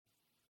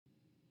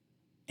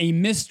A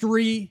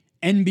mystery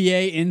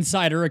NBA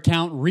insider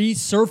account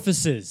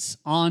resurfaces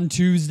on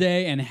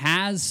Tuesday and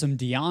has some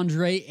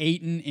Deandre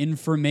Ayton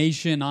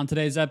information on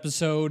today's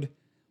episode.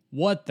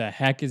 What the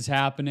heck is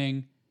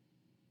happening?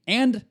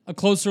 And a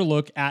closer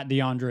look at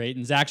Deandre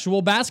Ayton's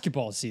actual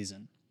basketball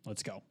season.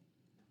 Let's go.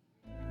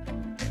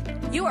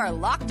 You are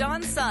Locked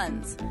On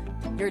Suns,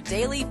 your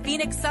daily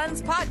Phoenix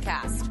Suns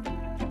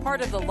podcast. Part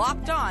of the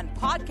Locked On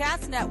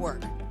Podcast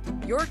Network,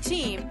 your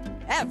team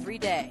every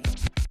day.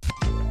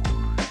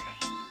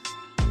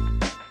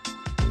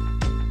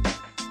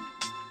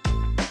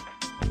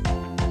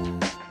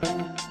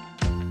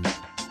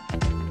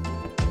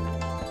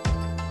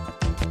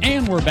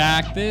 And we're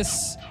back.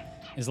 This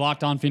is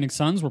Locked On Phoenix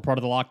Suns. We're part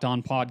of the Locked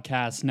On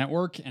Podcast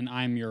Network, and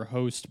I'm your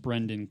host,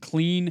 Brendan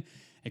Clean,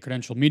 a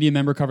credentialed media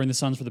member covering the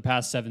Suns for the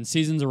past 7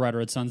 seasons, a writer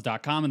at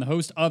Suns.com, and the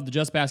host of the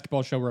Just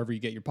Basketball Show wherever you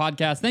get your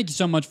podcast. Thank you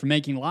so much for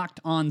making Locked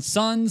On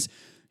Suns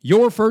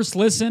your first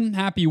listen.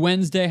 Happy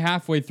Wednesday,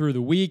 halfway through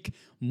the week,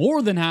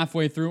 more than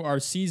halfway through our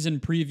season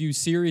preview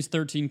series,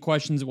 13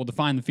 questions that will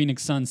define the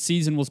Phoenix Suns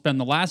season. We'll spend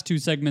the last 2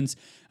 segments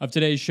of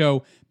today's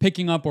show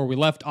picking up where we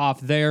left off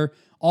there.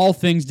 All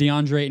things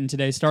Deandre Ayton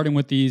today, starting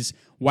with these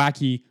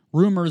wacky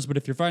rumors. But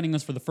if you're finding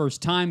us for the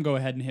first time, go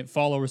ahead and hit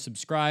follow or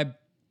subscribe.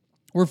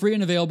 We're free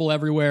and available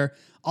everywhere.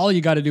 All you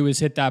got to do is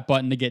hit that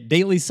button to get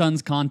daily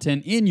Suns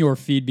content in your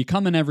feed.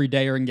 Become an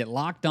everydayer and get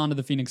locked onto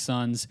the Phoenix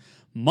Suns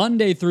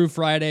Monday through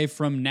Friday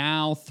from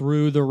now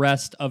through the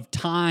rest of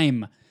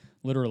time.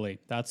 Literally,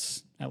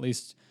 that's at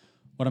least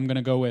what I'm going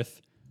to go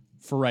with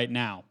for right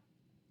now.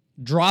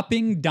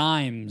 Dropping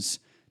Dimes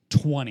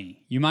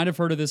 20. You might have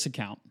heard of this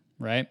account,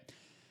 right?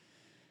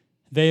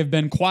 They have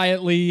been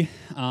quietly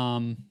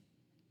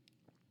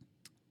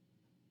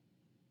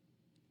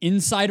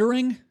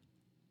insidering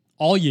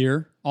all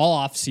year, all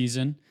off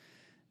season.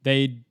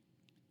 They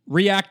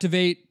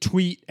reactivate,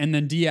 tweet, and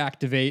then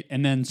deactivate,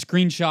 and then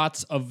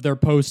screenshots of their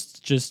posts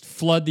just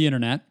flood the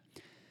internet.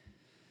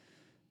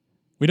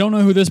 We don't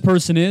know who this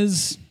person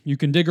is. You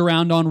can dig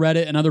around on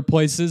Reddit and other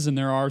places, and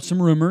there are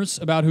some rumors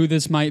about who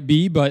this might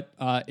be, but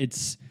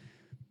it's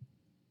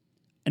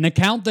an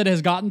account that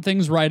has gotten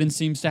things right and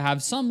seems to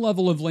have some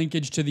level of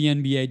linkage to the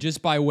NBA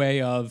just by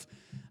way of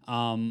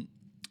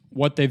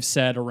what they've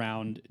said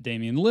around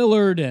Damian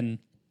Lillard and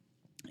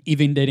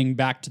even dating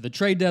back to the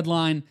trade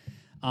deadline.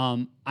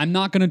 I'm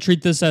not going to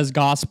treat this as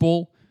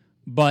gospel,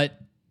 but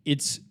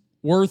it's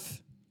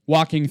worth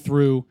walking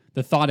through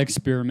the thought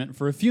experiment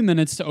for a few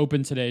minutes to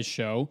open today's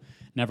show.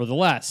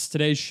 Nevertheless,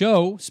 today's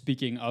show,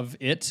 speaking of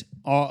it,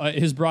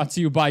 is brought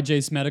to you by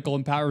Jace Medical.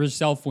 Empower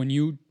yourself when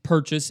you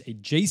purchase a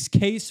Jace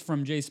case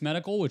from Jace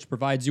Medical, which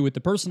provides you with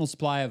the personal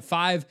supply of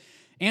 5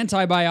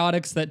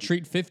 antibiotics that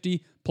treat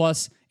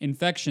 50-plus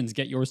infections.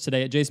 Get yours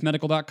today at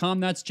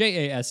jacemedical.com. That's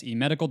JASE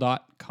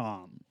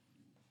medical.com.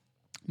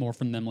 More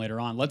from them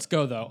later on. Let's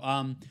go,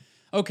 though.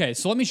 Okay,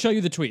 so let me show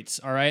you the tweets,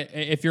 all right?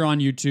 If you're on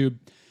YouTube,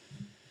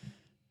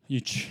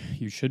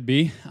 you should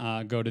be.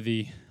 Go to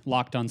the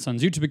Locked On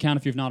Suns YouTube account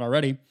if you've not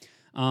already.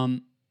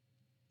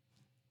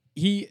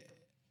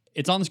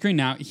 It's on the screen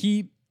now.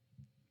 I'm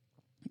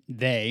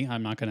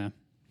not going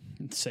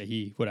to say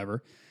he,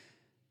 whatever.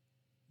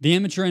 The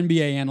amateur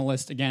NBA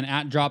analyst, again,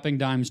 at Dropping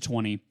Dimes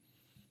 20,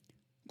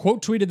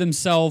 quote tweeted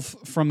themselves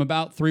from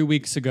about 3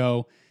 weeks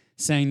ago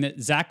saying that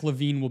Zach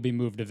LaVine will be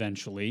moved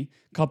eventually.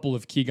 A couple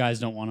of key guys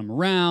don't want him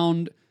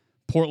around.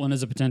 Portland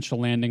is a potential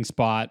landing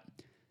spot.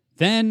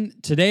 Then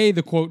today,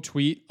 the quote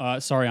tweet,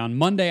 on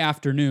Monday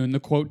afternoon, the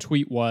quote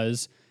tweet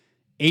was,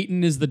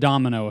 Ayton is the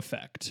domino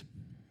effect.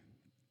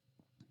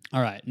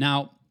 All right.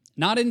 Now,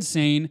 not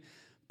insane.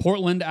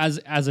 Portland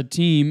as a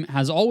team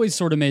has always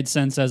sort of made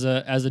sense as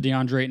a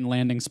DeAndre Ayton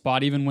landing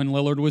spot, even when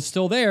Lillard was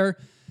still there.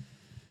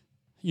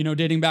 You know,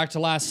 dating back to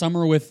last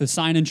summer with the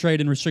sign and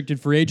trade and restricted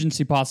free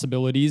agency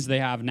possibilities, they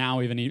have now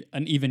an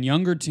even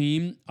younger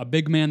team, a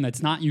big man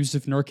that's not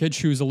Jusuf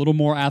Nurkic, who's a little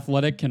more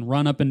athletic, can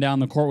run up and down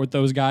the court with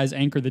those guys,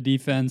 anchor the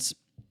defense,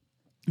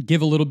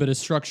 give a little bit of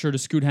structure to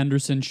Scoot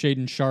Henderson,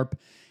 Shaedon Sharpe,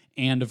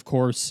 and, of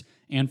course,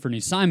 Anthony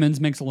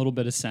Simons. Makes a little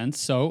bit of sense.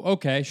 So,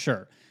 okay,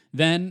 sure.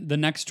 Then the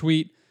next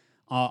tweet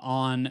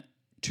on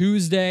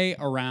Tuesday,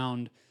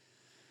 around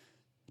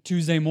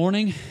Tuesday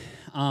morning,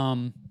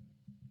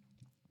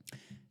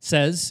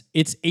 says,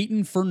 it's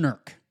Ayton for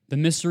Nurk. The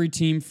mystery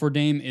team for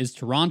Dame is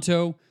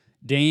Toronto.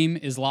 Dame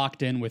is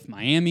locked in with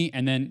Miami.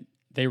 And then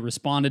they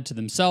responded to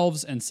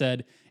themselves and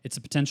said it's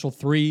a potential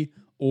 3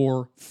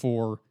 or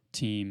 4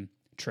 team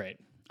trade.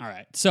 All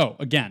right. So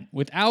again,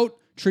 without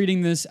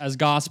treating this as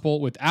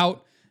gospel,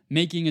 without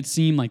making it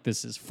seem like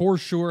this is for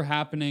sure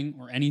happening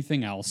or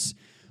anything else,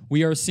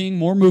 we are seeing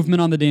more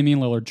movement on the Damian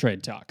Lillard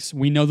trade talks.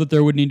 We know that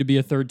there would need to be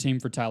a third team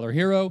for Tyler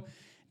Hero,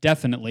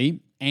 definitely,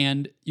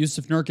 and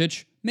Jusuf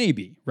Nurkic,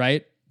 maybe,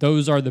 right?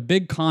 Those are the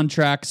big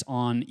contracts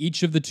on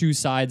each of the two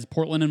sides,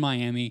 Portland and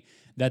Miami,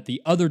 that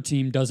the other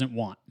team doesn't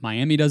want.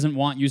 Miami doesn't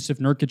want Jusuf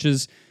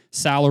Nurkic's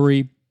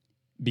salary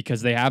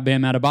because they have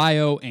Bam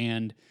Adebayo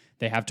and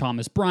they have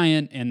Thomas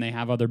Bryant and they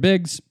have other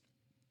bigs.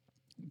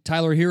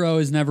 Tyler Hero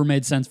has never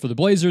made sense for the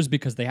Blazers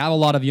because they have a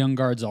lot of young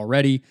guards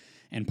already,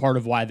 And part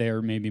of why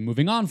they're maybe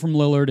moving on from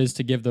Lillard is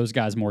to give those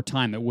guys more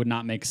time. It would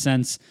not make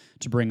sense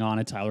to bring on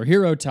a Tyler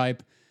Hero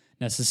type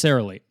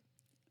necessarily.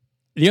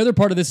 The other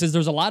part of this is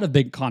there's a lot of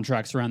big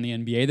contracts around the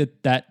NBA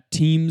that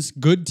teams,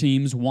 good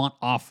teams, want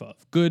off of.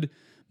 Good,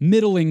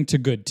 middling to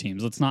good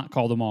teams. Let's not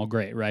call them all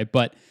great, right?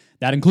 But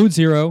that includes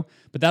Hero,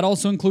 but that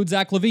also includes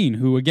Zach LaVine,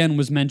 who again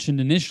was mentioned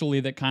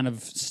initially that kind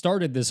of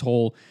started this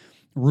whole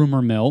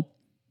rumor mill,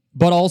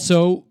 but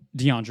also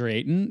Deandre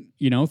Ayton,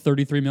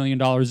 $33 million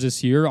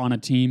this year on a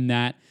team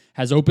that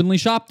has openly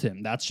shopped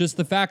him. That's just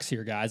the facts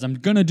here, guys. I'm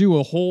going to do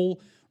a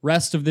whole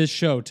rest of this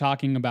show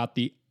talking about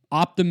the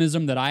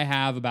optimism that I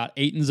have about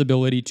Ayton's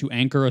ability to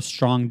anchor a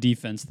strong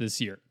defense this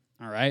year.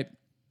 All right?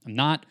 I'm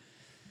not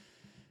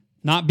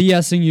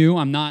BSing you.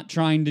 I'm not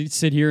trying to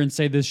sit here and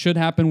say this should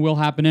happen, will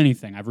happen,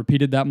 anything. I've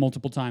repeated that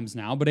multiple times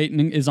now, but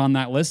Ayton is on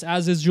that list,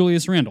 as is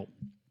Julius Randle.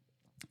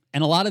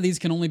 And a lot of these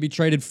can only be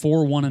traded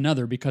for one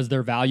another because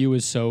their value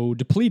is so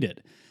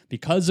depleted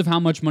because of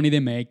how much money they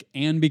make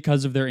and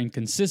because of their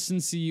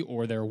inconsistency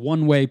or their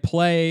one-way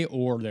play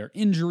or their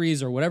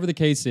injuries or whatever the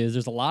case is.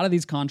 There's a lot of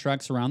these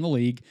contracts around the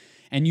league,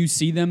 and you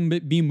see them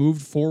be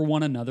moved for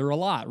one another a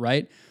lot,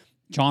 right?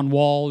 John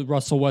Wall,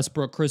 Russell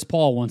Westbrook, Chris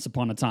Paul once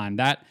upon a time.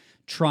 That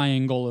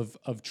triangle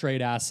of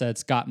trade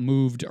assets got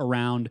moved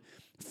around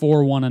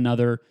for one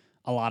another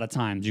a lot of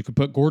times. You could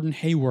put Gordon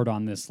Hayward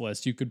on this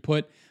list. You could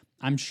put,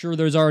 I'm sure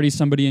there's already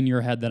somebody in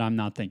your head that I'm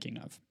not thinking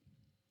of.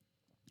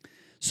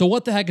 So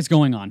what the heck is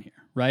going on here,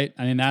 right?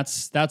 I mean,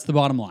 that's the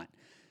bottom line.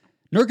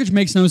 Nurkic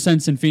makes no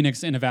sense in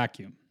Phoenix in a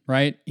vacuum,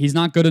 right? He's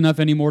not good enough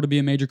anymore to be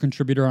a major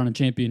contributor on a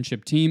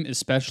championship team,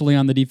 especially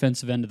on the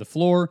defensive end of the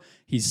floor.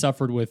 He's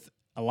suffered with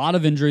a lot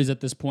of injuries at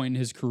this point in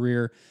his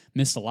career,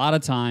 missed a lot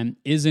of time,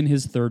 is in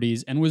his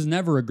 30s, and was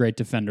never a great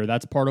defender.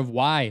 That's part of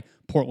why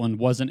Portland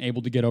wasn't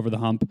able to get over the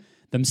hump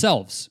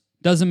themselves.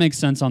 Doesn't make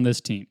sense on this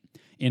team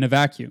in a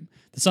vacuum.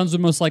 The Suns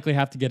would most likely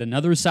have to get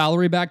another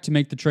salary back to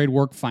make the trade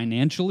work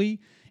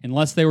financially,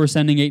 unless they were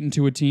sending Ayton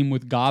to a team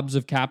with gobs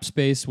of cap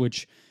space,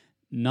 which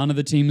none of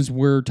the teams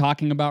we're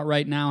talking about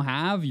right now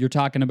have. You're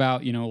talking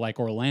about, like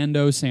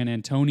Orlando, San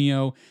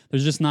Antonio.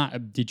 There's just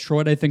not.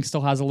 Detroit, I think,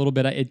 still has a little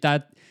bit.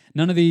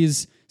 None of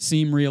these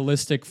seem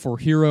realistic for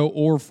Hero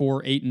or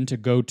for Ayton to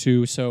go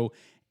to. So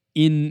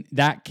in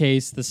that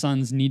case, the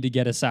Suns need to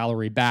get a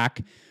salary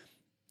back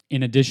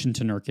in addition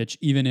to Nurkic,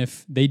 even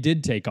if they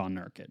did take on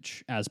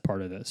Nurkic as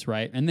part of this,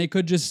 right? And they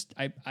could just,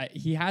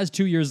 he has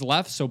 2 years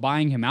left, so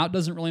buying him out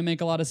doesn't really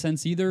make a lot of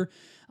sense either.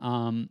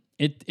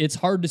 It's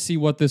hard to see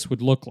what this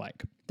would look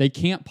like. They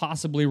can't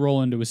possibly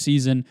roll into a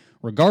season,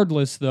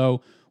 regardless,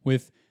 though,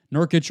 with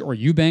Nurkic or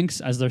Eubanks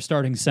as their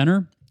starting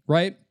center,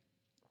 right?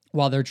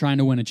 While they're trying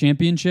to win a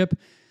championship.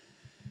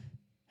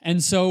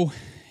 And so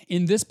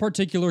in this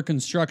particular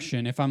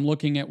construction, if I'm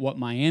looking at what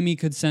Miami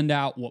could send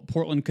out, what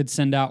Portland could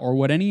send out, or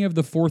what any of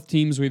the fourth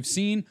teams we've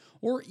seen,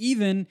 or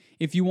even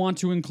if you want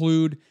to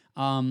include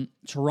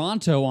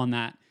Toronto on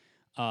that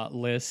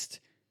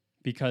list,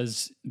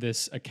 because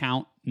this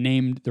account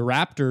named the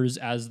Raptors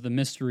as the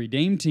mystery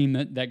Dame team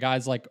that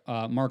guys like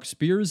Mark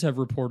Spears have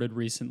reported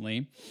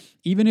recently.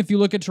 Even if you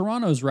look at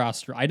Toronto's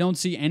roster, I don't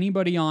see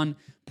anybody on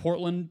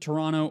Portland,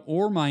 Toronto,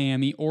 or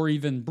Miami, or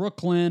even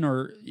Brooklyn,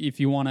 or if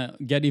you want to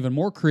get even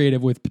more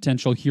creative with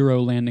potential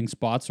Hero landing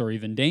spots or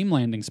even Dame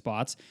landing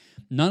spots,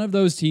 none of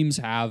those teams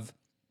have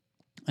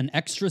an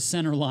extra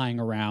center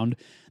lying around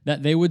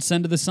that they would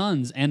send to the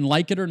Suns. And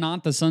like it or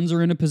not, the Suns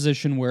are in a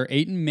position where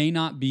Ayton may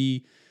not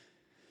be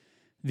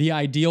the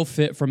ideal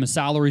fit from a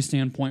salary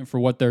standpoint for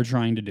what they're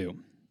trying to do.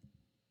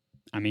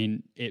 I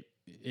mean, it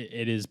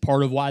is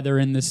part of why they're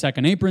in this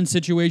second apron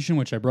situation,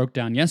 which I broke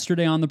down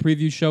yesterday on the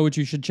preview show, which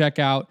you should check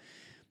out.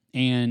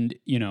 And,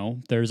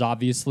 there's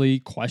obviously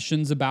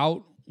questions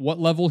about what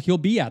level he'll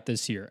be at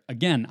this year.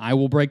 Again, I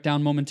will break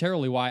down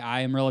momentarily why I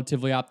am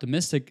relatively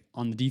optimistic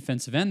on the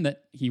defensive end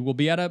that he will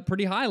be at a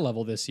pretty high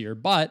level this year,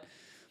 but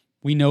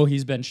we know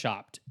he's been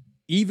shopped.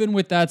 Even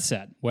with that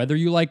said, whether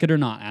you like it or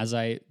not, as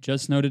I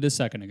just noted a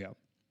second ago,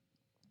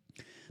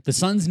 the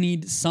Suns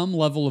need some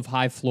level of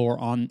high floor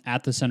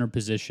at the center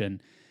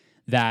position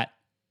that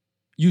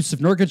Yusuf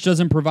Nurkic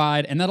doesn't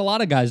provide, and that a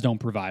lot of guys don't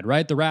provide,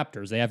 right? The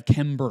Raptors, they have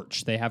Khem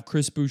Birch, they have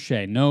Chris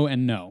Boucher, no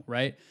and no,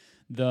 right?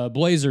 The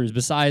Blazers,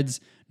 besides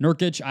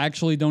Nurkic, I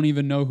actually don't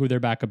even know who their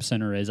backup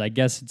center is. I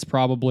guess it's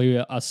probably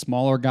a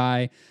smaller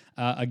guy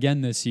again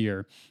this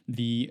year.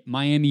 The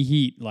Miami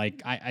Heat,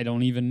 I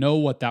don't even know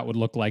what that would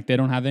look like. They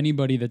don't have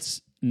anybody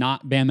that's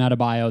not Bam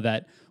Adebayo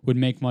that would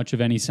make much of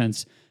any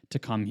sense to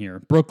come here.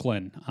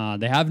 Brooklyn,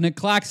 they have Nick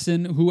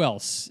Claxton. Who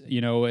else?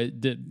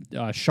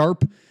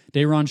 Sharp,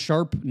 Day'Ron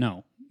Sharp.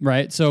 No,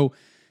 right? So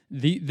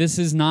this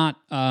is not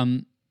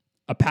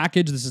a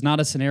package. This is not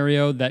a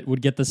scenario that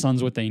would get the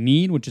Suns what they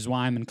need, which is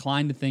why I'm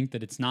inclined to think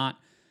that it's not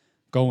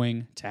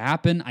going to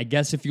happen. I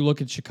guess if you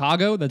look at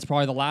Chicago, that's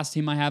probably the last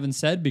team I haven't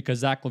said because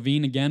Zach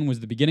LaVine, again,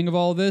 was the beginning of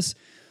all of this.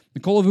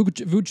 Nikola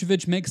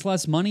Vucevic makes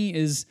less money.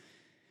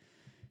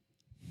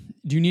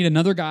 Do you need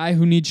another guy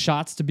who needs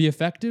shots to be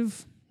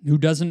effective?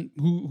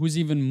 Who's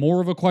even more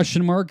of a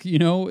question mark,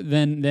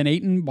 than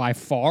Ayton by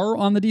far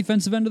on the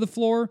defensive end of the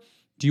floor?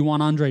 Do you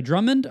want Andre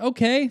Drummond?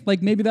 Okay,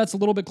 like maybe that's a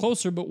little bit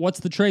closer, but what's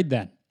the trade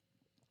then?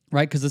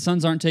 Right? Because the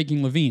Suns aren't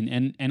taking Levine,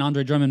 and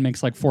Andre Drummond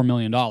makes like $4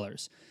 million.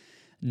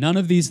 None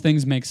of these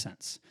things make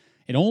sense.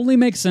 It only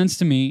makes sense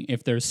to me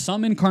if there's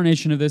some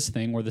incarnation of this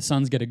thing where the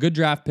Suns get a good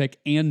draft pick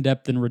and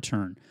depth in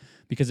return.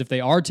 Because if they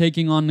are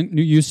taking on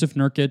Yusuf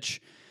Nurkic,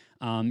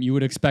 you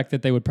would expect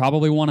that they would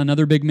probably want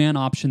another big man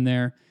option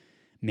there.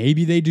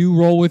 Maybe they do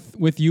roll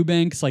with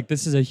Eubanks. Like,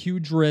 this is a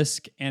huge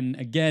risk. And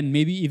again,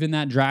 maybe even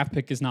that draft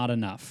pick is not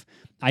enough.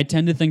 I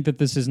tend to think that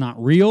this is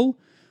not real,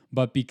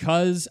 but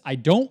because I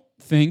don't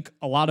think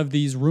a lot of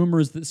these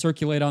rumors that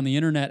circulate on the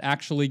internet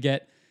actually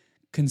get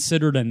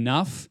considered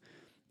enough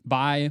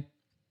by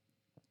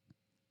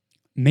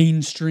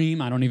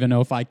mainstream, I don't even know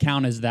if I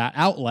count as that,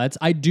 outlets,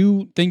 I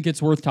do think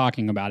it's worth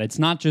talking about. It's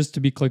not just to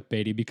be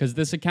clickbaity, because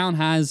this account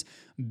has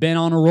been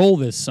on a roll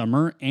this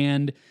summer,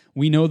 and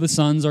we know the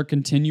Suns are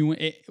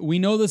continuing. We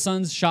know the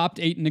Suns shopped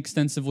Ayton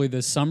extensively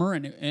this summer,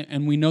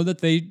 and we know that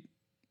they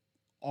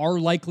are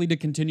likely to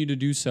continue to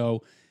do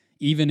so,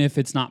 even if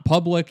it's not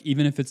public,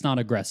 even if it's not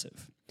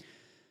aggressive.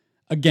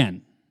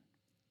 Again,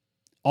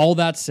 all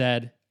that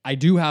said, I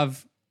do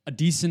have a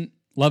decent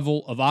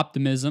level of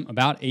optimism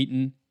about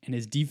Ayton and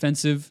his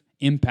defensive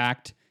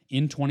impact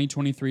in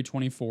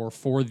 2023-24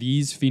 for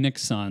these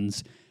Phoenix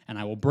Suns, and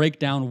I will break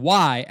down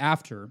why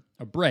after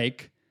a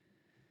break.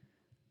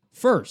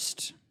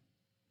 First,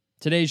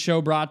 today's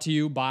show brought to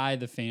you by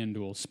the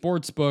FanDuel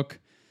Sportsbook.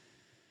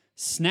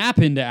 Snap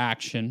into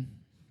action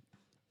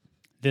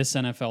this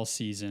NFL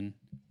season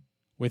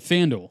with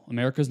FanDuel,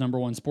 America's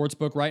 #1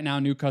 sportsbook. Right now,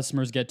 new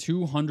customers get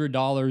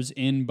 $200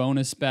 in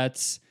bonus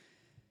bets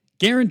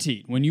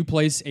guaranteed when you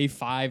place a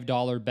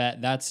 $5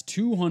 bet. That's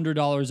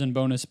 $200 in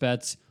bonus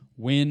bets,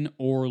 win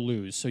or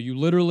lose. So you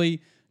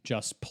literally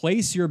just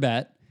place your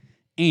bet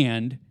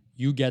and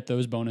you get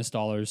those bonus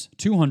dollars,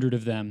 200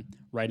 of them,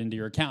 right into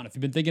your account. If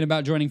you've been thinking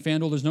about joining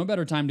FanDuel, there's no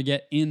better time to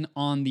get in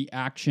on the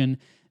action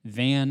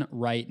than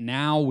right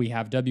now. We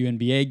have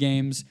WNBA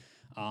games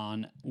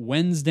on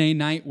Wednesday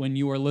night when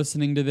you are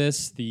listening to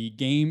this. The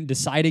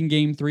deciding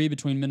game 3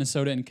 between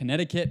Minnesota and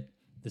Connecticut.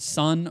 The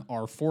Sun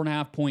are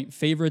 4.5-point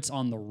favorites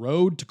on the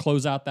road to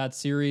close out that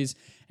series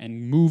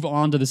and move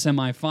on to the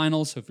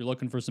semifinals. So if you're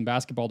looking for some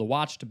basketball to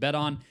watch, to bet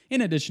on,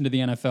 in addition to the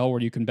NFL, where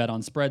you can bet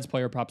on spreads,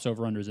 player props,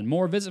 over-unders, and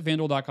more, visit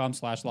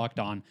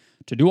FanDuel.com/lockedon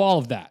to do all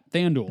of that.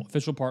 FanDuel,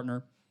 official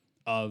partner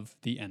of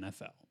the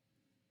NFL.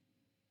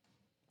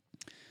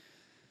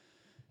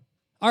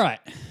 All right.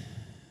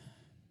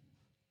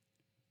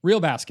 Real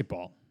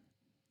basketball.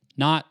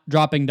 Not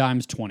dropping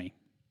dimes 20.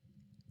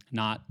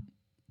 Not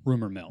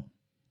rumor mill.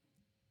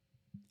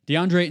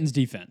 Deandre Ayton's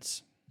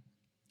defense.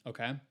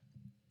 Okay.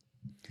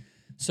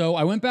 So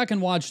I went back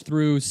and watched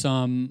through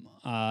some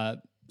of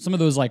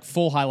those like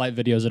full highlight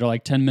videos that are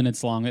like 10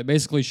 minutes long that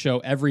basically show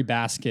every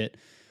basket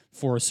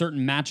for a certain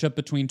matchup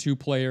between two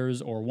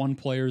players or one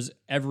player's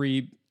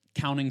every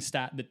counting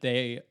stat that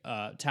they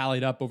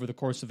tallied up over the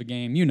course of a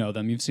game. You know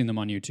them. You've seen them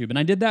on YouTube. And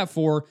I did that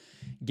for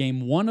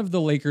game 1 of the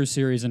Lakers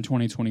series in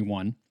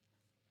 2021,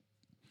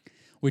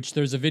 which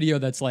there's a video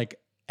that's like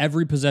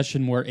every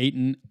possession where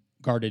Ayton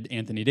guarded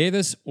Anthony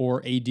Davis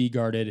or AD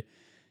guarded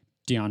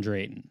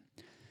Deandre Ayton.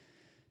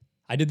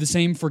 I did the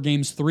same for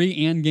game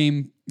 3 and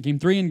game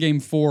 3 and game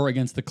 4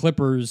 against the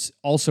Clippers,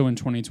 also in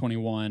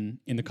 2021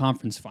 in the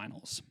conference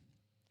finals.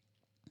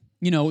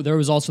 You know, there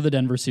was also the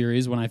Denver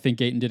series when I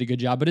think Ayton did a good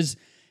job, but his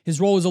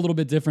role is a little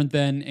bit different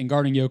then, and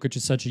guarding Jokic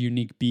is such a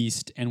unique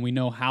beast, and we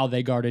know how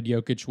they guarded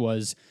Jokic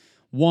was,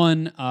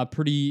 one,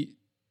 pretty,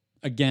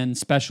 again,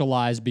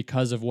 specialized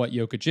because of what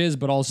Jokic is,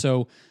 but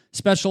also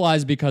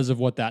specialized because of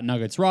what that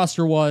Nuggets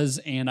roster was,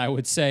 and I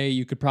would say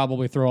you could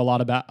probably throw a lot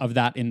of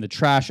that in the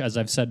trash, as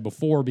I've said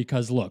before,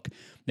 because, look,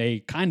 they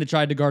kind of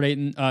tried to guard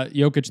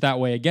Jokic that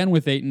way again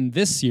with Ayton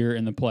this year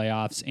in the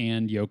playoffs,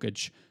 and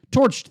Jokic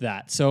torched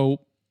that,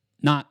 so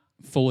not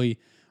fully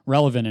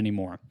relevant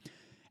anymore.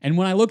 And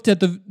when I looked at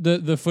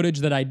the footage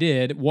that I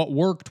did, what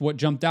worked, what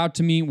jumped out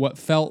to me, what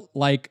felt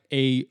like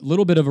a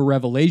little bit of a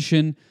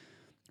revelation,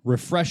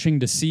 refreshing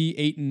to see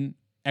Ayton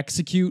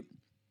execute,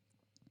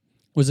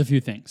 was a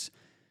few things.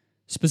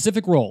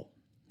 Specific role,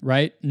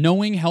 right?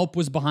 Knowing help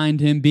was behind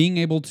him, being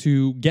able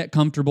to get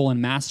comfortable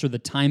and master the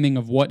timing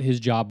of what his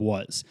job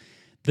was.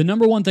 The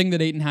number one thing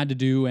that Ayton had to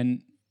do,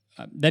 and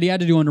that he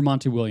had to do under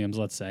Monty Williams,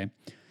 let's say,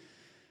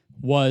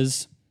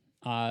 was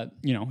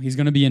he's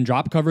going to be in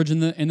drop coverage in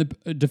the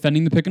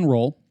defending the pick and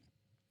roll,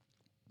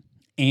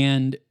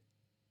 and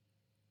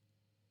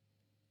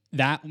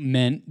that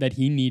meant that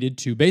he needed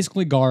to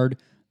basically guard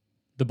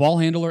the ball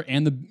handler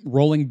and the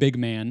rolling big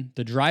man,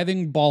 the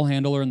driving ball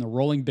handler and the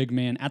rolling big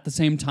man at the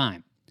same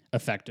time,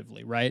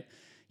 effectively, right?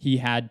 He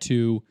had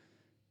to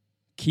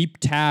keep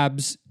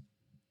tabs,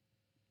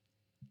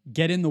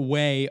 get in the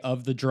way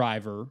of the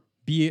driver,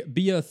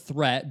 be a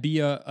threat, be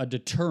a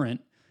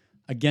deterrent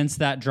against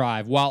that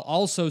drive, while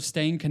also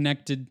staying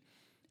connected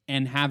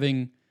and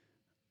having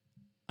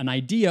an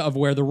idea of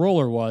where the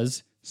roller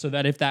was, so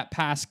that if that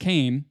pass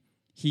came,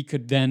 he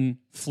could then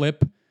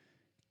flip,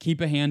 keep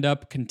a hand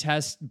up,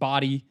 contest,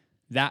 body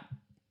that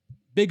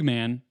big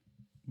man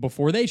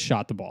before they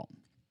shot the ball.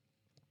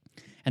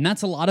 And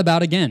that's a lot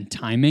about, again,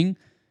 timing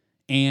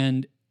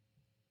and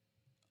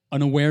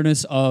an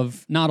awareness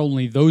of not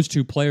only those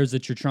two players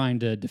that you're trying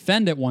to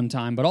defend at one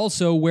time, but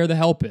also where the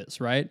help is,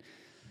 right?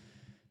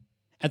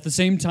 At the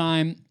same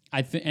time,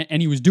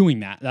 and he was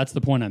doing that. That's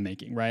the point I'm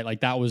making, right?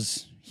 Like that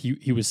was,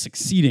 he was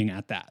succeeding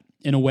at that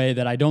in a way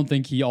that I don't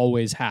think he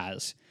always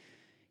has.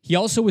 He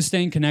also was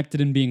staying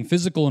connected and being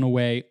physical in a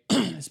way,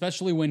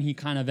 especially when he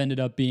kind of ended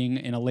up being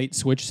in a late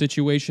switch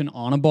situation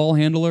on a ball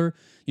handler.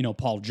 You know,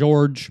 Paul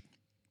George,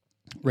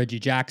 Reggie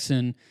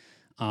Jackson,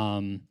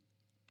 LeBron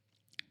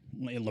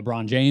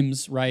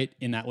James, right,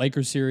 in that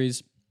Lakers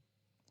series,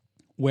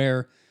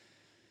 where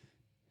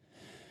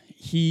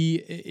he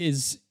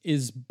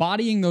is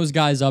bodying those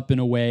guys up in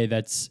a way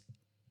that's,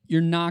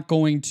 you're not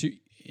going to,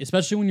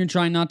 especially when you're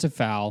trying not to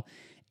foul,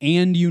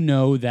 and you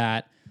know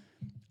that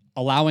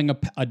allowing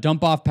a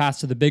dump off pass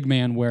to the big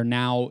man where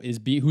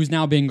who's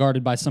now being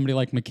guarded by somebody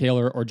like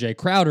Mikal or Jay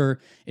Crowder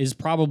is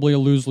probably a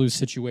lose-lose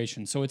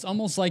situation. So it's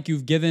almost like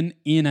you've given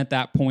in at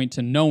that point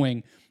to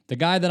knowing the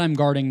guy that I'm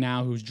guarding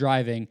now who's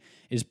driving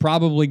is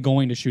probably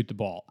going to shoot the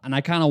ball. And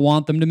I kind of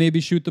want them to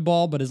maybe shoot the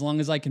ball, but as long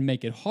as I can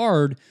make it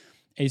hard,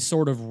 a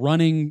sort of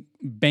running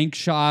bank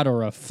shot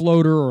or a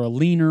floater or a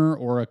leaner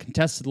or a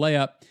contested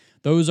layup,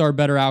 those are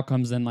better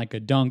outcomes than like a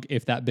dunk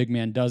if that big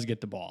man does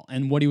get the ball.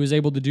 And what he was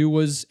able to do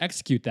was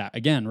execute that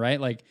again,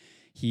 right? Like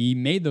he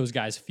made those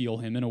guys feel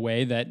him in a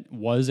way that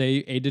was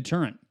a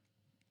deterrent.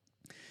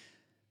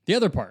 The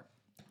other part,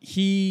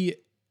 he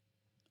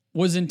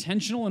was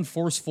intentional and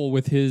forceful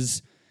with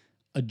his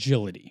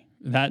agility.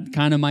 That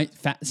kind of might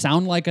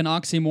sound like an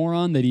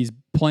oxymoron that he's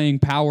playing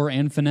power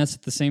and finesse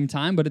at the same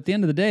time, but at the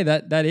end of the day,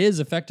 that is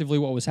effectively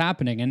what was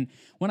happening. And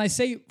when I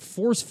say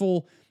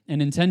forceful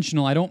and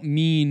intentional, I don't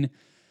mean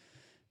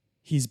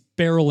he's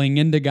barreling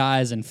into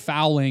guys and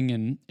fouling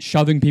and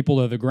shoving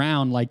people to the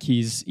ground like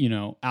he's,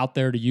 out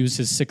there to use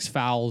his 6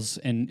 fouls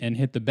and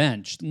hit the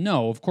bench.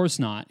 No, of course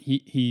not.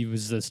 He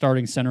was the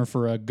starting center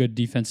for a good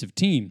defensive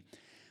team.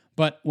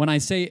 But when I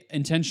say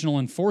intentional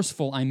and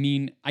forceful, I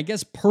mean, I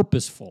guess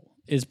purposeful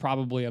is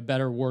probably a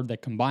better word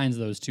that combines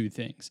those two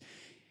things.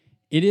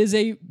 It is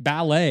a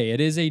ballet. It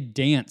is a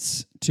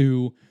dance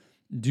to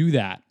do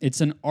that.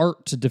 It's an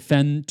art to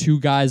defend two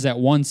guys at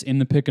once in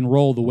the pick and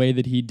roll the way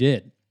that he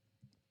did,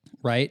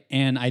 right?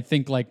 And I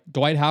think like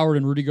Dwight Howard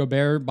and Rudy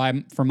Gobert,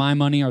 for my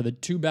money, are the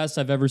two best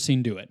I've ever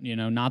seen do it.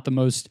 Not the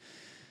most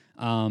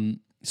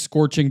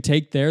scorching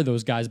take there.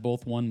 Those guys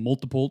both won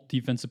multiple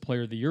Defensive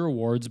Player of the Year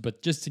awards,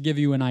 but just to give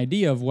you an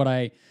idea of what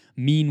I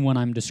mean when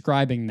I'm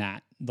describing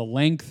that, the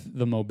length,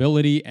 the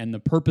mobility, and the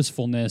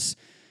purposefulness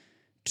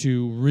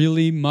to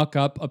really muck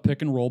up a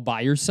pick and roll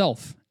by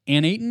yourself.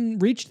 And Ayton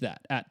reached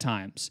that at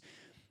times.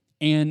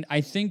 And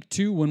I think,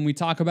 too, when we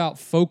talk about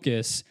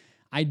focus,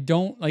 I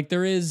don't,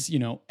 there is,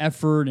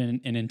 effort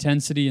and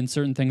intensity and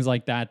certain things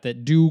like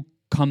that do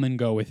come and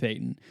go with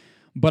Ayton.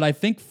 But I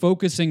think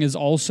focusing is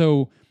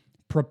also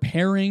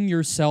preparing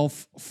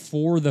yourself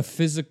for the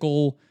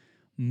physical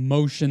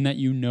motion that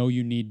you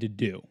need to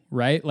do,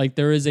 right? Like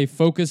there is a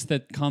focus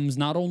that comes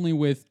not only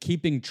with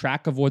keeping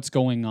track of what's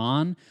going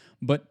on,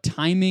 but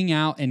timing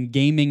out and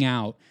gaming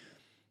out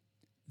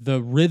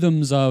the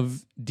rhythms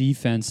of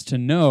defense to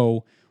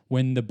know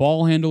when the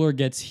ball handler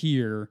gets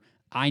here,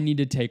 I need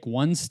to take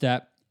one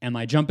step. Am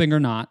I jumping or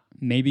not?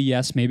 Maybe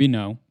yes, maybe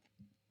no.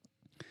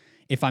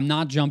 If I'm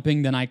not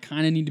jumping, then I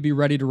kind of need to be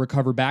ready to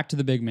recover back to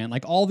the big man.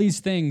 Like all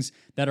these things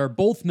that are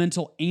both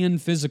mental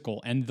and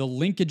physical. And the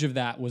linkage of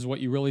that was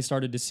what you really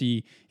started to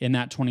see in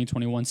that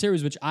 2021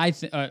 series, which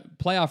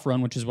playoff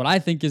run, which is what I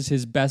think is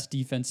his best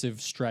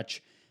defensive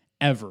stretch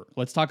ever.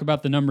 Let's talk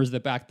about the numbers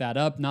that back that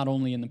up, not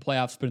only in the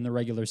playoffs, but in the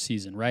regular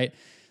season, right?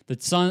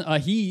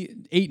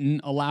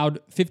 Ayton allowed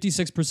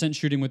 56%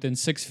 shooting within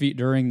 6 feet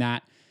during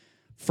that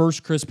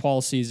first Chris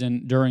Paul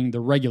season during the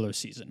regular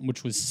season,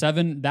 which was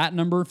 7. That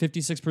number,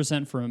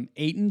 56% from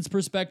Ayton's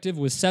perspective,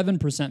 was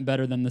 7%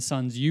 better than the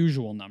Suns'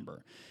 usual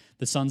number.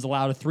 The Suns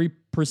allowed a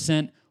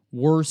 3%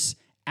 worse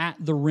at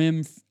the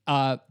rim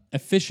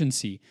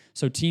efficiency.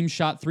 So teams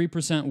shot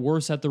 3%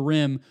 worse at the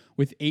rim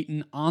with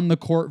Ayton on the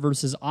court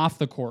versus off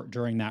the court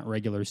during that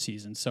regular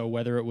season. So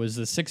whether it was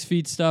the 6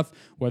 feet stuff,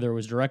 whether it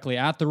was directly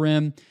at the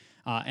rim,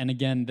 and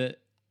again, the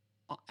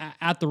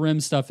at the rim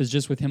stuff is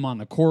just with him on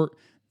the court.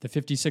 The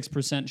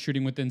 56%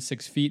 shooting within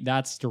 6 feet,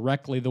 that's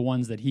directly the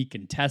ones that he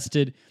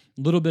contested.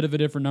 A little bit of a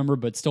different number,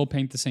 but still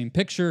paint the same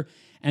picture.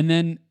 And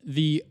then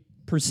the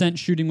percent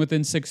shooting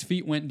within 6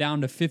 feet went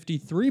down to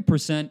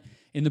 53%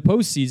 in the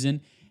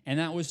postseason, and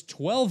that was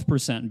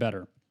 12%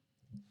 better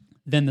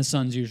than the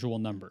Suns' usual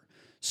number.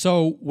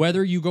 So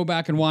whether you go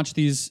back and watch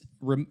these,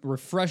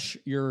 refresh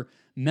your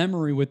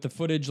memory with the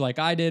footage like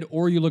I did,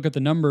 or you look at the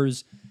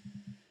numbers,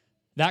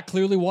 that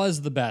clearly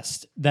was the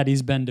best that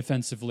he's been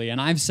defensively.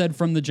 And I've said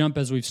from the jump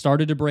as we've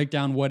started to break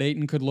down what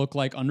Ayton could look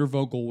like under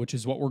Vogel, which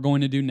is what we're going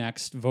to do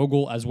next,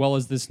 Vogel as well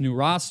as this new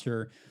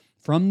roster,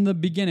 from the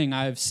beginning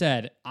I've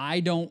said, I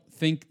don't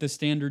think the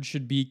standard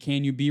should be,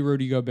 can you be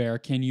Rudy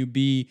Gobert? Can you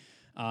be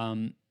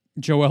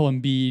Joel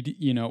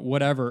Embiid?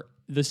 Whatever.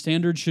 The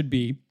standard should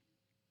be,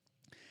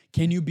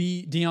 Can you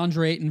be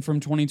Deandre Ayton from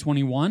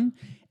 2021?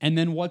 And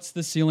then what's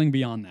the ceiling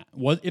beyond that?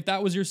 If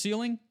that was your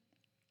ceiling,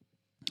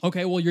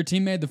 okay, well, your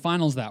team made the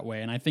finals that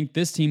way, and I think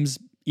this team's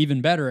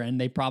even better, and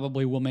they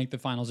probably will make the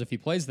finals if he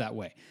plays that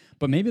way.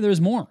 But maybe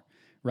there's more,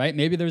 right?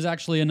 Maybe there's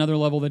actually another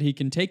level that he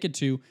can take it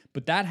to,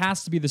 but that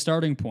has to be the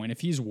starting point.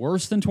 If he's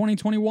worse than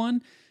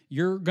 2021,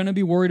 you're going to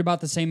be worried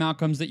about the same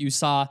outcomes that you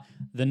saw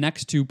the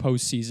next two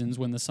postseasons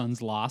when the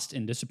Suns lost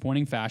in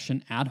disappointing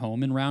fashion at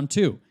home in round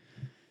 2.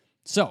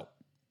 So,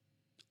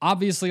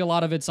 obviously, a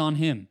lot of it's on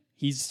him.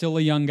 He's still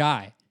a young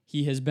guy.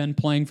 He has been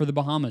playing for the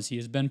Bahamas. He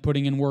has been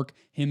putting in work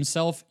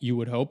himself, you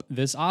would hope,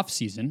 this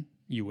offseason.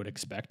 You would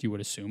expect, you would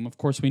assume. Of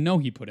course, we know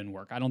he put in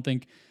work. I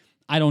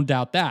don't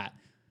doubt that.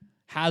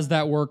 Has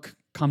that work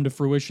come to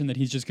fruition that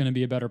he's just going to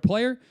be a better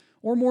player?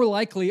 Or more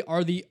likely,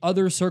 are the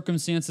other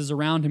circumstances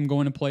around him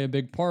going to play a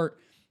big part,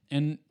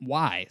 and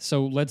why?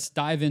 So let's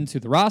dive into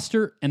the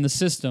roster and the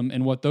system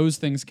and what those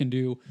things can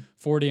do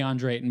for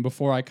Deandre Ayton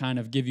before I kind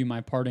of give you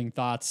my parting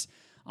thoughts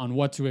on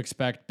what to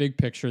expect big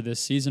picture this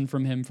season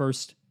from him.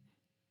 First,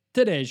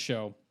 today's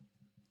show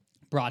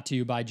brought to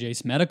you by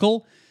Jace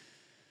Medical.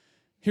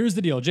 Here's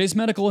the deal. Jace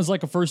Medical is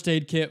like a first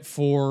aid kit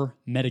for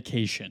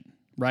medication,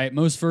 right?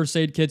 Most first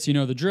aid kits, you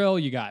know the drill.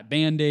 You got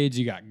Band-Aids,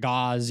 you got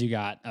gauze, you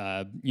got,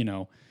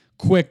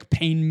 quick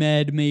pain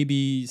med,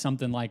 maybe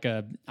something like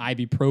a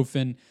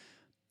ibuprofen.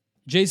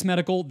 Jace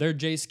Medical, their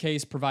Jace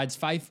case provides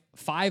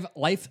five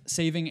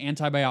life-saving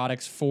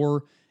antibiotics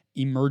for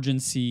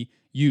emergency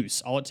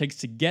use. All it takes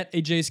to get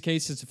a Jace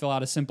case is to fill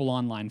out a simple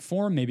online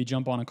form, maybe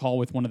jump on a call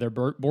with one of their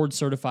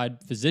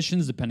board-certified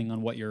physicians, depending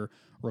on what you're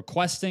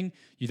requesting.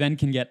 You then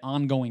can get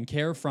ongoing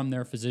care from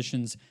their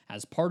physicians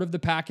as part of the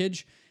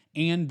package,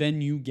 and then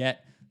you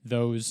get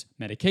those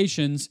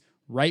medications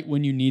right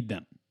when you need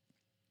them.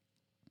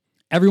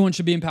 Everyone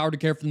should be empowered to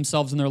care for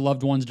themselves and their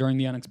loved ones during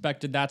the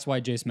unexpected. That's why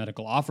Jace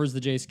Medical offers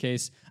the Jace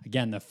case.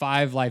 Again, the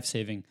 5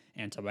 life-saving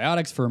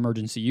antibiotics for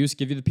emergency use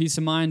give you the peace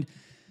of mind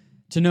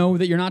to know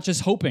that you're not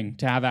just hoping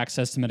to have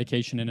access to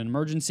medication in an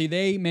emergency.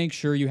 They make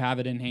sure you have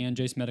it in hand.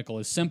 Jace Medical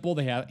is simple.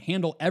 They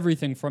handle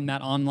everything from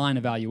that online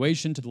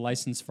evaluation to the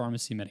licensed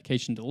pharmacy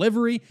medication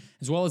delivery,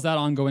 as well as that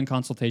ongoing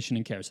consultation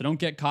and care. So don't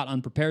get caught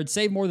unprepared.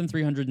 Save more than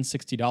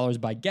 $360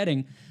 by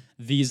getting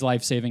these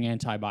life-saving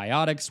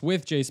antibiotics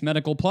with Jace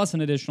Medical, plus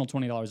an additional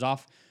 $20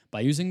 off by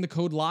using the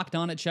code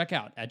LOCKEDON at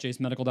checkout at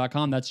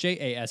jacemedical.com. That's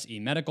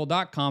JASE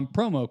medical.com,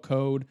 promo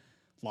code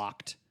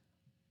LOCKEDON.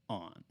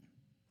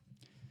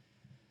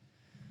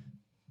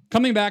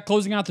 Coming back,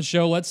 closing out the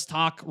show, let's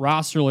talk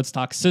roster, let's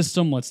talk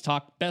system, let's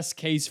talk best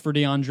case for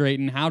Deandre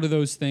Ayton. How do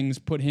those things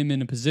put him in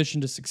a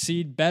position to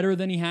succeed better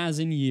than he has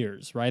in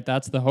years, right?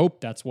 That's the hope.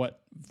 That's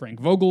what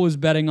Frank Vogel is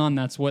betting on.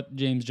 That's what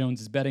James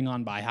Jones is betting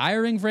on by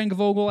hiring Frank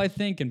Vogel, I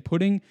think, and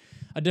putting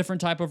a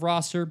different type of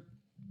roster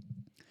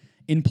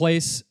in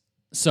place.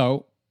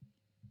 So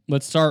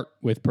let's start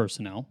with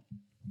personnel.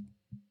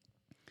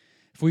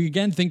 If we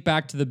again think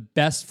back to the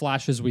best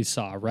flashes we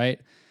saw,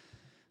 right?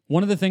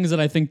 One of the things that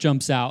I think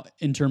jumps out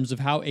in terms of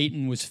how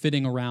Ayton was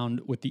fitting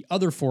around with the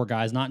other 4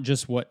 guys, not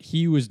just what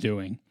he was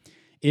doing,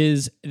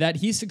 is that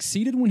he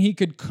succeeded when he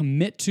could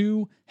commit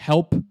to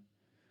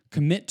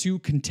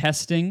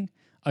contesting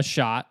a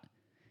shot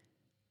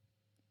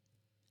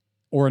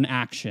or an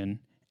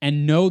action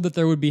and know that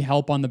there would be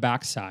help on the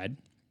backside,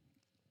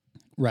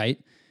 right?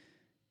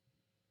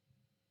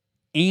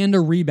 And a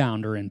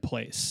rebounder in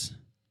place.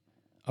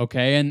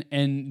 Okay,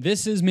 and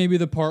this is maybe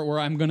the part where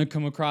I'm going to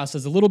come across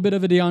as a little bit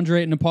of a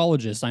Deandre Ayton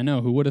apologist. I know,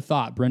 who would have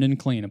thought? Brendan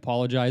Clean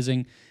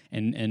apologizing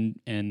and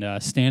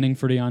standing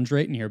for Deandre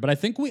Ayton here. But I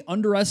think we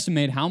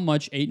underestimate how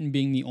much Ayton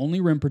being the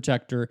only rim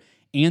protector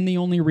and the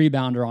only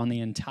rebounder on the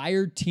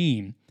entire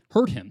team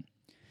hurt him,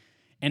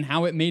 and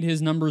how it made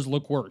his numbers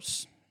look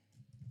worse,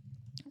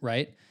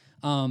 right?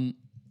 I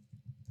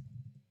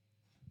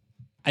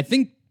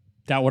think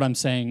that what I'm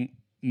saying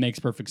makes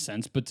perfect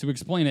sense, but to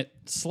explain it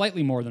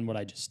slightly more than what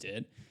I just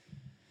did,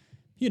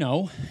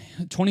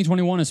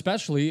 2021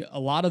 especially, a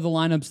lot of the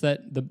lineups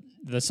that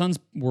the Suns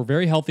were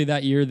very healthy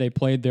that year. They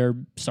played their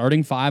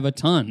starting 5 a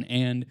ton,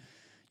 and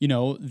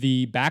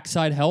the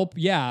backside help,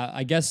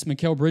 I guess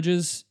Mikal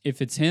Bridges,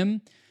 if it's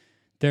him,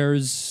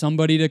 there's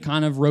somebody to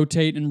kind of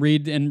rotate and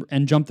read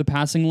and jump the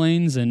passing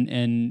lanes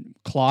and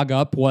clog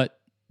up what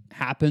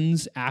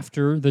happens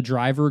after the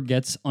driver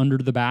gets under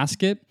the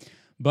basket.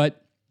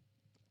 But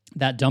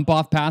that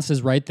dump-off pass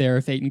is right there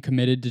if Ayton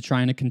committed to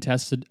trying to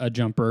contest a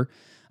jumper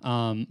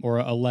or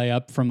a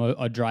layup from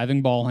a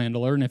driving ball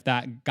handler. And if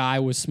that guy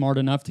was smart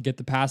enough to get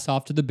the pass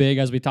off to the big,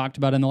 as we talked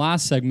about in the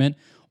last segment,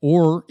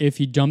 or if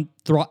he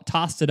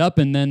tossed it up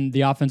and then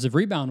the offensive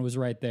rebound was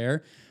right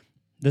there,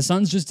 the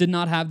Suns just did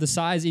not have the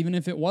size, even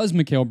if it was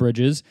Mikal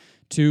Bridges,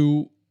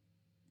 to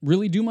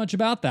really do much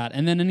about that.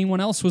 And then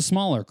anyone else was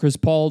smaller. Chris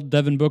Paul,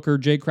 Devin Booker,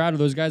 Jay Crowder,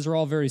 those guys are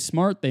all very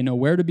smart. They know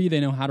where to be. They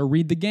know how to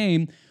read the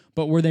game.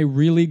 But were they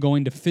really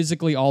going to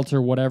physically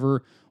alter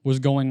whatever was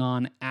going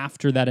on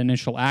after that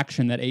initial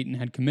action that Ayton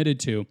had committed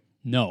to?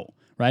 No,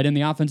 right? And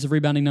the offensive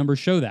rebounding numbers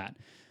show that.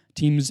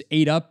 Teams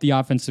ate up the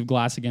offensive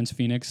glass against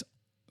Phoenix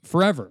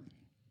forever.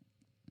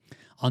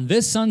 On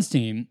this Suns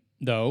team,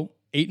 though,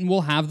 Ayton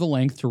will have the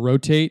length to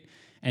rotate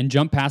and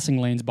jump passing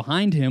lanes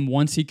behind him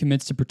once he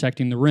commits to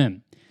protecting the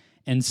rim.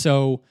 And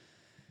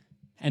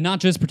not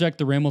just protect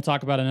the rim, we'll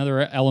talk about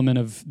another element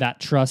of that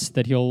trust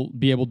that he'll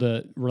be able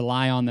to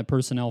rely on the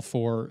personnel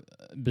for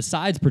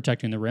besides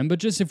protecting the rim, but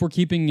just if we're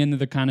keeping into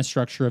the kind of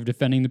structure of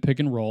defending the pick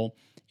and roll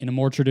in a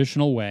more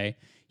traditional way,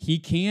 he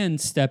can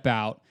step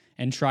out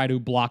and try to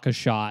block a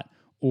shot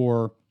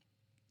or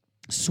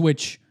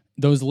switch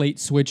those late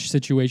switch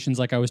situations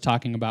like I was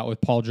talking about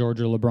with Paul George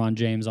or LeBron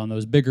James on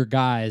those bigger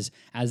guys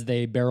as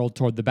they barrel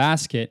toward the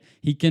basket.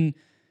 He can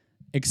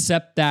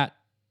accept that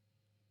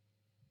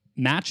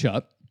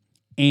matchup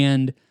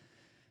and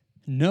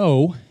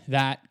know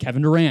that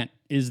Kevin Durant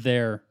is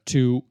there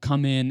to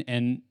come in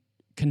and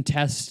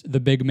contest the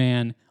big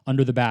man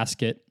under the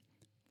basket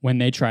when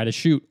they try to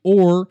shoot,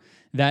 or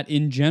that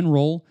in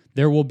general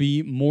there will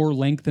be more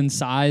length and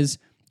size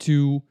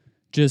to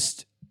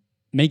just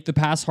make the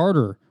pass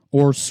harder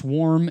or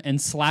swarm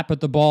and slap at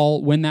the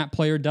ball when that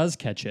player does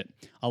catch it.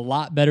 A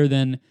lot better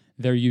than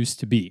there used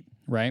to be,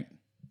 right?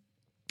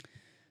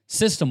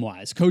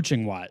 System-wise,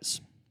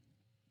 coaching-wise,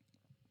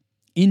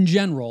 in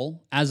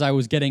general, as I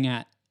was getting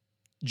at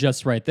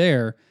just right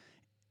there,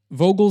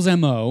 Vogel's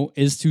MO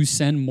is to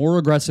send more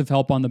aggressive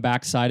help on the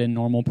backside in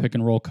normal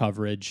pick-and-roll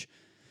coverage.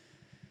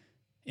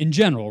 In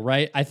general,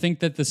 right? I think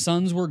that the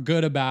Suns were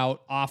good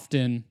about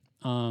often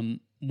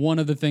one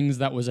of the things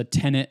that was a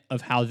tenet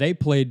of how they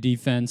played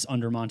defense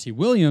under Monty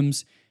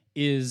Williams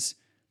is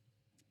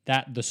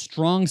that the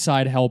strong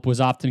side help was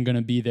often going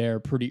to be there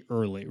pretty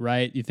early,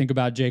 right? You think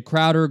about Jay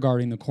Crowder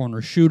guarding the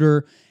corner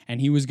shooter,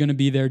 and he was going to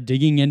be there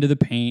digging into the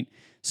paint,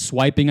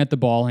 swiping at the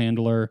ball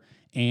handler,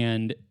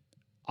 and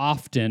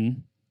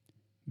often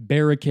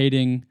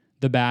barricading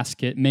the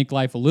basket, make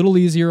life a little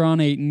easier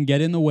on Ayton, get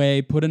in the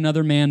way, put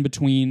another man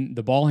between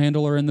the ball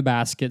handler and the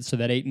basket so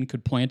that Ayton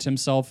could plant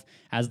himself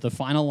as the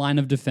final line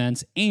of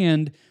defense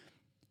and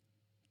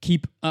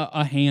keep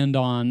a hand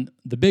on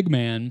the big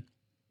man.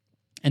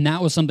 And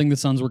that was something the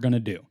Suns were going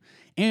to do.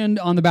 And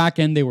on the back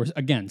end, they were,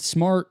 again,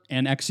 smart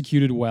and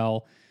executed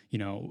well. You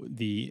know,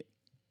 the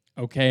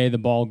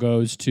ball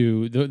goes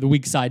to the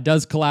weak side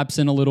does collapse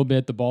in a little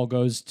bit. The ball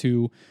goes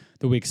to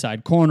the weak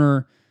side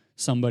corner.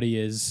 Somebody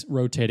is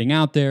rotating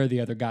out there. The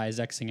other guy is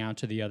Xing out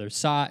to the other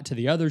side, to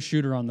the other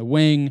shooter on the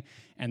wing.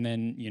 And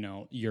then, you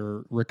know,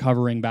 you're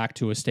recovering back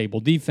to a stable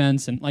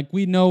defense. And like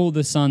we know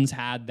the Suns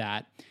had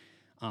that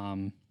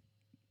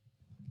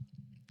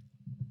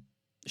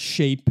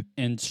shape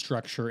and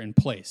structure in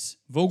place.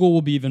 Vogel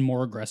will be even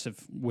more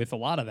aggressive with a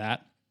lot of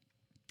that,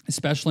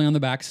 especially on the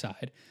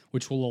backside,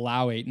 which will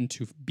allow Ayton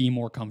to be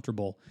more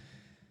comfortable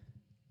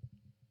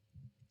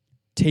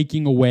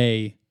taking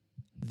away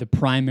the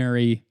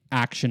primary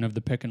action of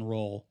the pick and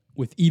roll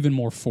with even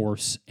more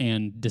force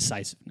and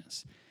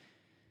decisiveness.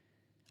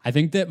 I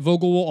think that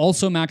Vogel will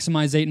also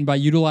maximize Ayton by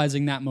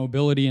utilizing that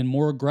mobility and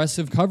more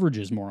aggressive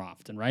coverages more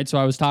often, right? So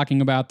I was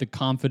talking about the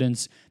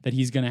confidence that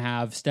he's going to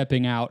have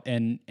stepping out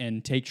and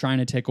trying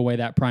to take away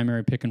that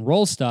primary pick and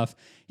roll stuff.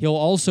 He'll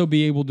also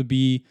be able to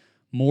be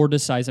more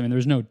decisive. I mean,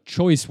 there's no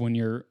choice when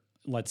you're,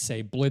 let's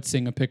say,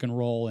 blitzing a pick and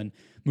roll and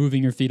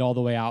moving your feet all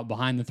the way out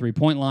behind the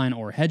three-point line,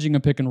 or hedging a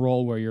pick and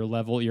roll where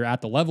you're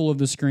at the level of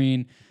the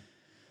screen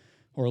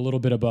or a little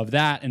bit above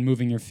that and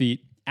moving your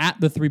feet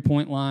at the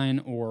three-point line,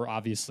 or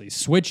obviously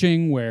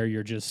switching where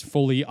you're just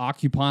fully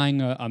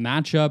occupying a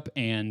matchup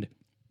and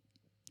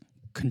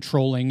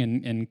controlling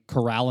and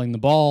corralling the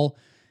ball,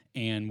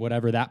 and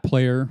whatever that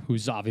player,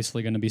 who's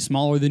obviously going to be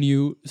smaller than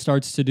you,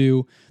 starts to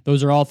do.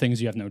 Those are all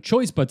things you have no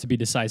choice but to be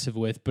decisive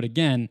with. But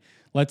again,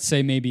 let's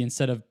say maybe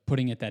instead of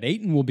putting it that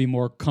Ayton will be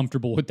more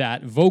comfortable with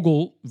that,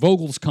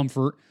 Vogel's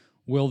comfort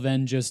will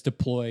then just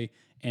deploy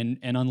and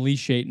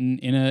unleash Ayton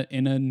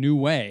in a new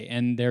way.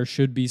 And there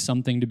should be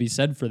something to be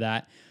said for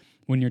that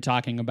when you're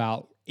talking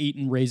about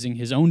Ayton raising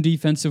his own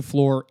defensive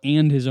floor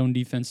and his own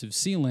defensive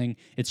ceiling.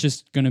 It's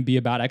just going to be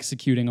about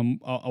executing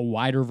a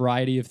wider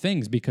variety of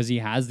things because he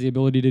has the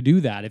ability to do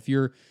that. If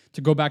you're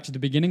to go back to the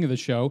beginning of the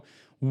show,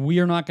 we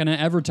are not going to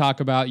ever talk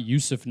about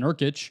Yusuf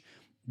Nurkic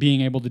being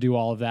able to do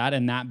all of that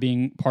and that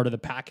being part of the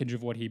package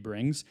of what he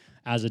brings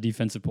as a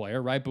defensive player,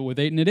 right? But with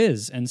Ayton, it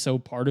is. And so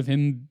part of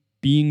him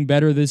being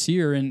better this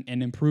year and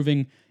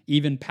improving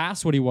even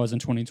past what he was in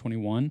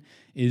 2021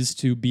 is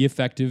to be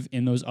effective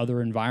in those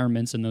other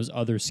environments and those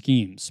other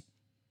schemes.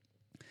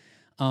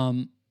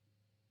 To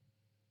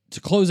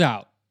close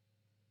out,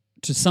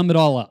 to sum it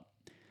all up,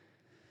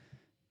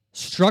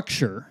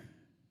 structure,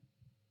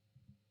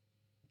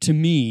 to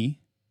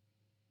me,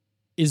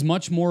 is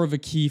much more of a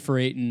key for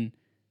Ayton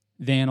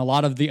than a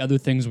lot of the other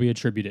things we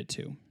attribute it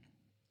to.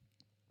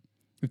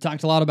 We've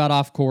talked a lot about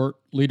off-court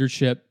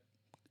leadership,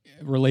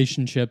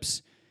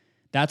 relationships.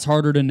 That's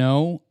harder to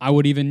know. I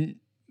would even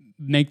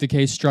make the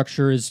case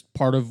structure is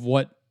part of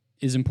what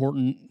is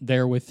important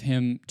there with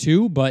him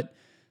too, but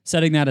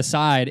setting that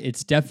aside,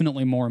 it's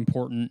definitely more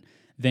important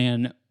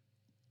than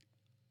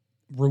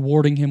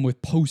rewarding him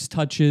with post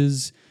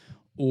touches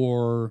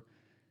or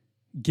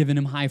giving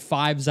him high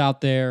fives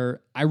out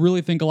there. I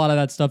really think a lot of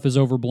that stuff is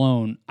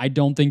overblown. I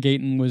don't think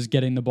Ayton was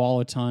getting the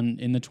ball a ton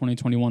in the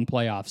 2021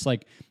 playoffs.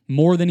 Like,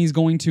 more than he's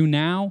going to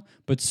now,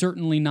 but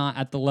certainly not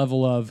at the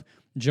level of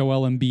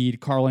Joel Embiid,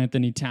 Karl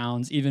Anthony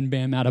Towns, even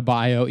Bam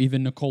Adebayo,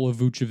 even Nikola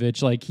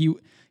Vucevic. Like,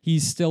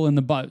 he's still in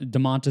the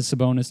Domantas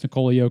Sabonis,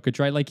 Nikola Jokic,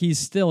 right? Like, he's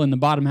still in the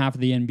bottom half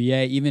of the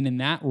NBA, even in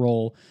that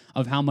role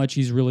of how much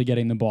he's really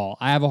getting the ball.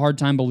 I have a hard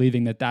time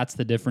believing that that's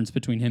the difference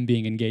between him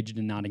being engaged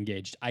and not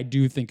engaged. I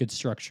do think it's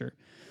structure.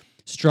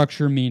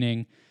 Structure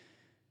meaning,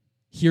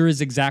 here is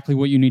exactly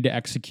what you need to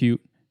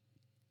execute.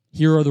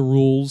 Here are the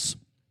rules.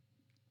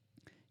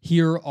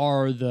 Here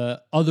are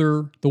the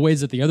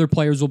ways that the other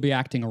players will be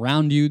acting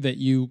around you that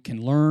you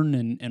can learn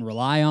and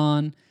rely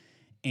on.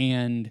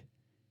 And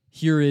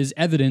here is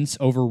evidence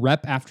over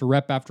rep after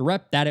rep after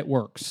rep that it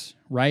works,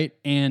 right?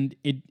 And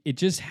it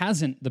just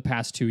hasn't the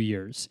past 2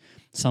 years.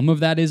 Some of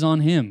that is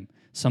on him.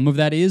 Some of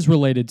that is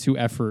related to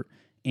effort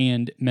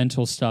and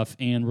mental stuff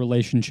and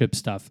relationship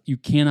stuff. You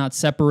cannot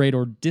separate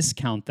or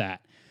discount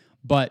that.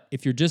 But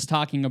if you're just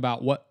talking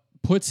about what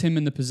puts him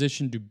in the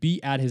position to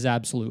be at his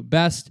absolute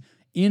best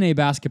in a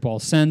basketball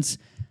sense,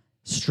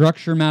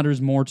 structure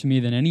matters more to me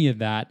than any of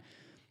that.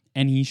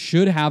 And he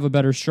should have a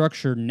better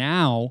structure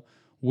now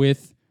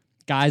with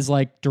guys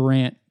like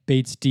Durant,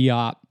 Bates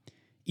Diop,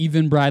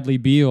 even Bradley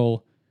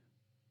Beal,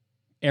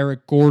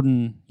 Eric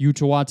Gordon,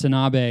 Yuta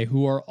Watanabe,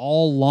 who are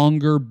all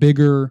longer,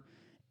 bigger,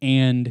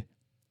 and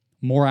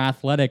more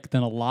athletic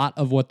than a lot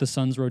of what the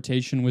Suns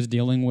rotation was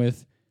dealing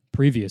with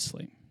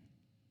previously.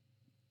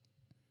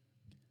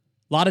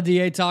 A lot of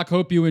DA talk.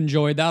 Hope you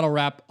enjoyed. That'll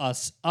wrap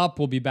us up.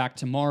 We'll be back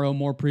tomorrow.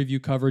 More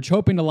preview coverage.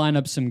 Hoping to line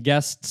up some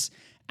guests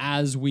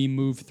as we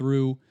move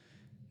through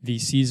the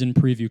season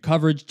preview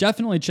coverage.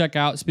 Definitely check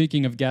out,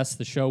 speaking of guests,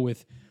 the show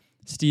with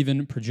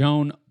Stephen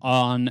Prejean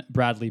on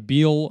Bradley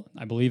Beal.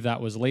 I believe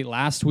that was late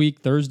last week,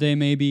 Thursday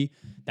maybe.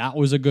 That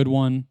was a good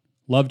one.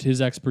 Loved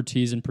his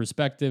expertise and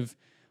perspective.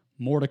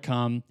 More to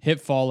come. Hit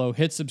follow,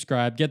 hit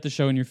subscribe, get the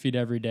show in your feed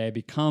every day.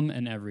 Become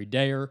an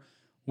everydayer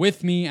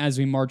with me as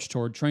we march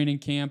toward training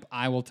camp.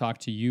 I will talk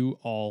to you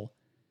all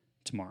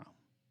tomorrow.